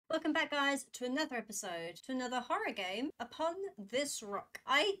Welcome back, guys, to another episode, to another horror game, Upon This Rock.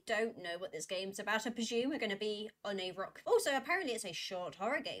 I don't know what this game's about. I presume we're going to be on a rock. Also, apparently it's a short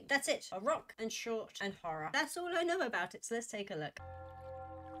horror game. That's it. A rock and short and horror. That's all I know about it, so let's take a look.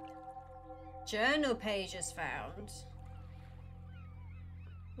 Journal pages found.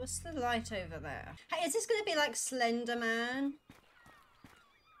 What's the light over there? Hey, is this going to be like Slender Man?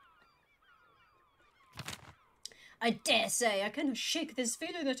 I dare say I cannot shake this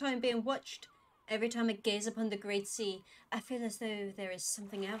feeling that I am being watched. Every time I gaze upon the great sea, I feel as though there is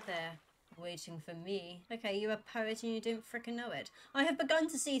something out there waiting for me. Okay, you're a poet and you didn't frickin' know it. I have begun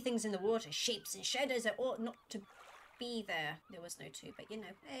to see things in the water, shapes and shadows that ought not to be there. There was no two, but you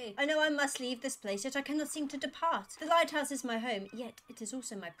know, hey. I know I must leave this place, yet I cannot seem to depart. The lighthouse is my home, yet it is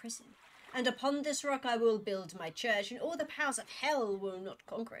also my prison. And upon this rock I will build my church, and all the powers of hell will not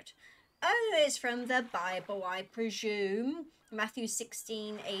conquer it. Oh, it's from the Bible, I presume. Matthew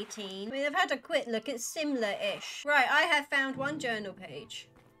 16:18. I mean, I've had a quick look. It's similar-ish. Right, I have found one journal page.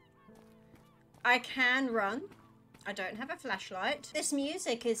 I can run. I don't have a flashlight. This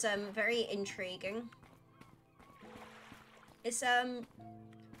music is very intriguing. It's I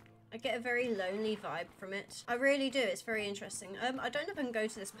get a very lonely vibe from it. I really do. It's very interesting. I don't know if I can go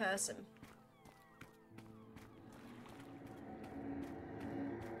to this person.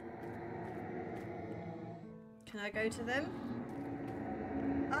 Can I go to them?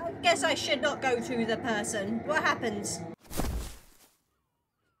 I guess I should not go to the person. What happens?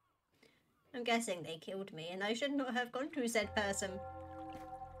 I'm guessing they killed me and I should not have gone to said person.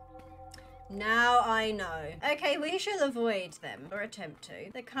 Now I know. Okay, we shall avoid them, or attempt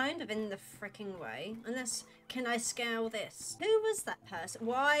to. They're kind of in the freaking way. Unless, can I scale this? Who was that person?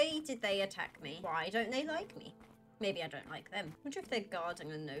 Why did they attack me? Why don't they like me? Maybe I don't like them. I wonder if they're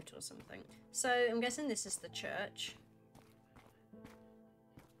guarding a note or something. So, I'm guessing this is the church.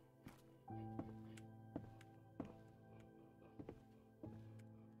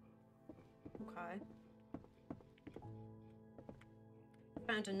 Okay.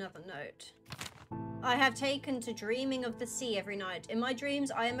 Found another note. I have taken to dreaming of the sea every night. In my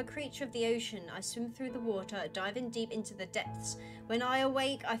dreams, I am a creature of the ocean. I swim through the water, diving deep into the depths. When I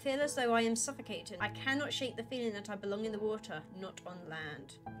awake, I feel as though I am suffocated. I cannot shake the feeling that I belong in the water, not on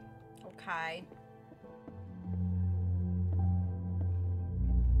land. Okay.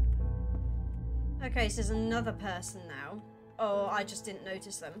 Okay, so there's another person now. Oh, I just didn't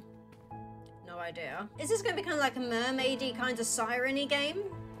notice them. No idea. Is this going to be kind of like a mermaidy kind of siren-y game?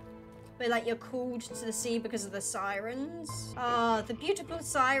 Where like you're called to the sea because of the sirens. Ah, the beautiful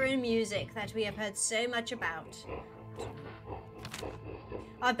siren music that we have heard so much about.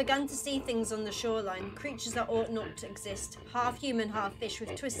 I've begun to see things on the shoreline, creatures that ought not to exist, half human, half fish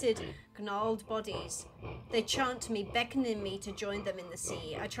with twisted, gnarled bodies. They chant to me, beckoning me to join them in the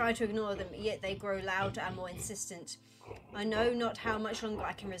sea. I try to ignore them, yet they grow louder and more insistent. I know not how much longer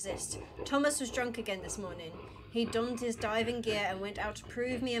I can resist. Thomas was drunk again this morning. He donned his diving gear and went out to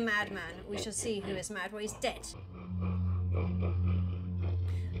prove me a madman. We shall see who is mad. Well, he's dead.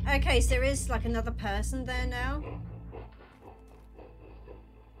 Okay, so there is like another person there now.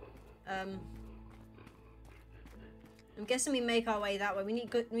 I'm guessing we make our way that way. We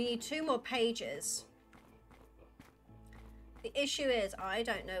need 2 more pages. The issue is I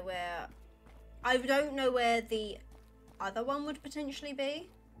don't know where the other one would potentially be.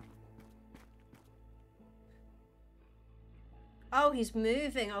 Oh, he's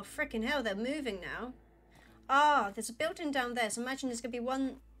moving. Oh, freaking hell, they're moving now. Ah, there's a building down there, so imagine there's going to be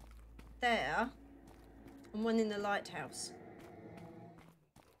one there and one in the lighthouse.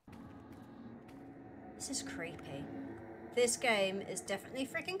 This is creepy. This game is definitely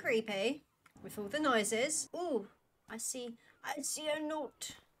freaking creepy with all the noises. Ooh, I see a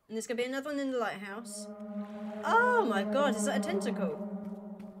note. And there's going to be another one in the lighthouse. Oh my god, is that a tentacle?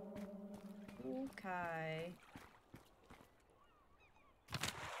 Okay.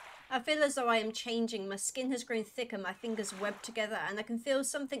 I feel as though I am changing. My skin has grown thicker, my fingers webbed together, and I can feel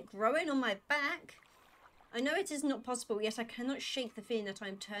something growing on my back. I know it is not possible, yet I cannot shake the feeling that I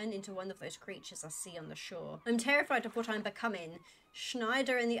am turned into one of those creatures I see on the shore. I'm terrified of what I'm becoming.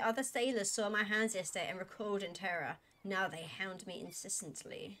 Schneider and the other sailors saw my hands yesterday and recoiled in terror. Now they hound me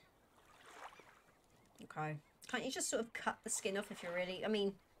insistently. Okay. Can't you just sort of cut the skin off if you're really... I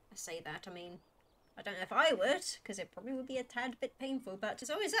mean, I say that, I mean... I don't know if I would, because it probably would be a tad bit painful, but there's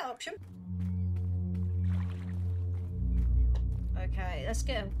always that option. Okay, let's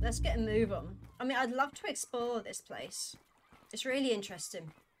get a move on. I mean, I'd love to explore this place. It's really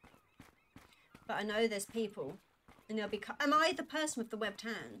interesting. But I know there's people, and they'll be... Am I the person with the webbed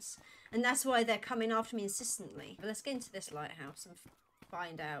hands? And that's why they're coming after me insistently. But let's get into this lighthouse and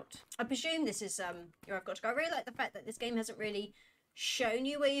find out. I presume this is where I've got to go. I really like the fact that this game hasn't really shown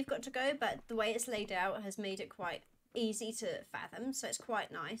you where you've got to go, but the way it's laid out has made it quite easy to fathom, so it's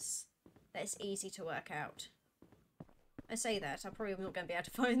quite nice that it's easy to work out. I say that, I'm probably not going to be able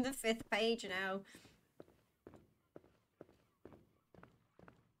to find the 5th page now.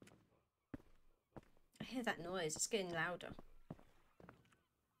 I hear that noise, it's getting louder.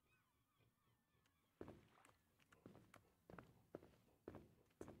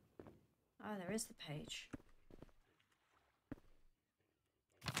 Oh, there is the page.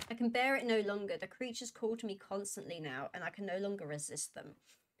 I can bear it no longer. The creatures call to me constantly now, and I can no longer resist them.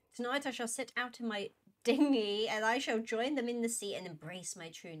 Tonight I shall sit out in my dinghy, and I shall join them in the sea and embrace my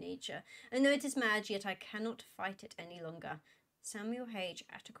true nature. And though it is mad, yet I cannot fight it any longer. Samuel Hage,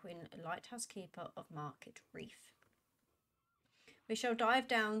 Attaquin, lighthouse keeper of Market Reef. We shall dive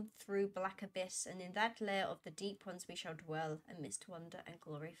down through black abyss, and in that lair of the deep ones we shall dwell, amidst wonder and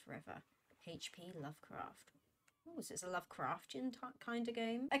glory forever. H.P. Lovecraft. Oh, so it's a Lovecraftian kind of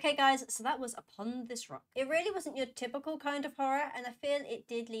game. Okay guys, so that was Upon This Rock. It really wasn't your typical kind of horror, and I feel it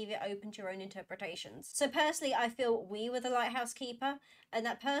did leave it open to your own interpretations. So personally, I feel we were the lighthouse keeper, and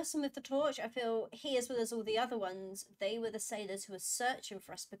that person with the torch, I feel he, as well as all the other ones, they were the sailors who were searching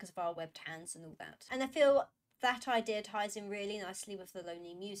for us because of our webbed hands and all that. And I feel that idea ties in really nicely with the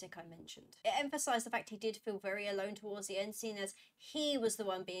lonely music I mentioned. It emphasised the fact he did feel very alone towards the end, seeing as he was the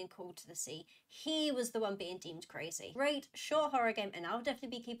one being called to the sea. He was the one being deemed crazy. Great, short horror game, and I'll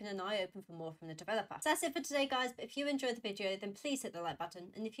definitely be keeping an eye open for more from the developer. So that's it for today, guys, but if you enjoyed the video, then please hit the like button,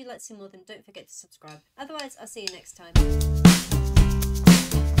 and if you'd like to see more, then don't forget to subscribe. Otherwise, I'll see you next time.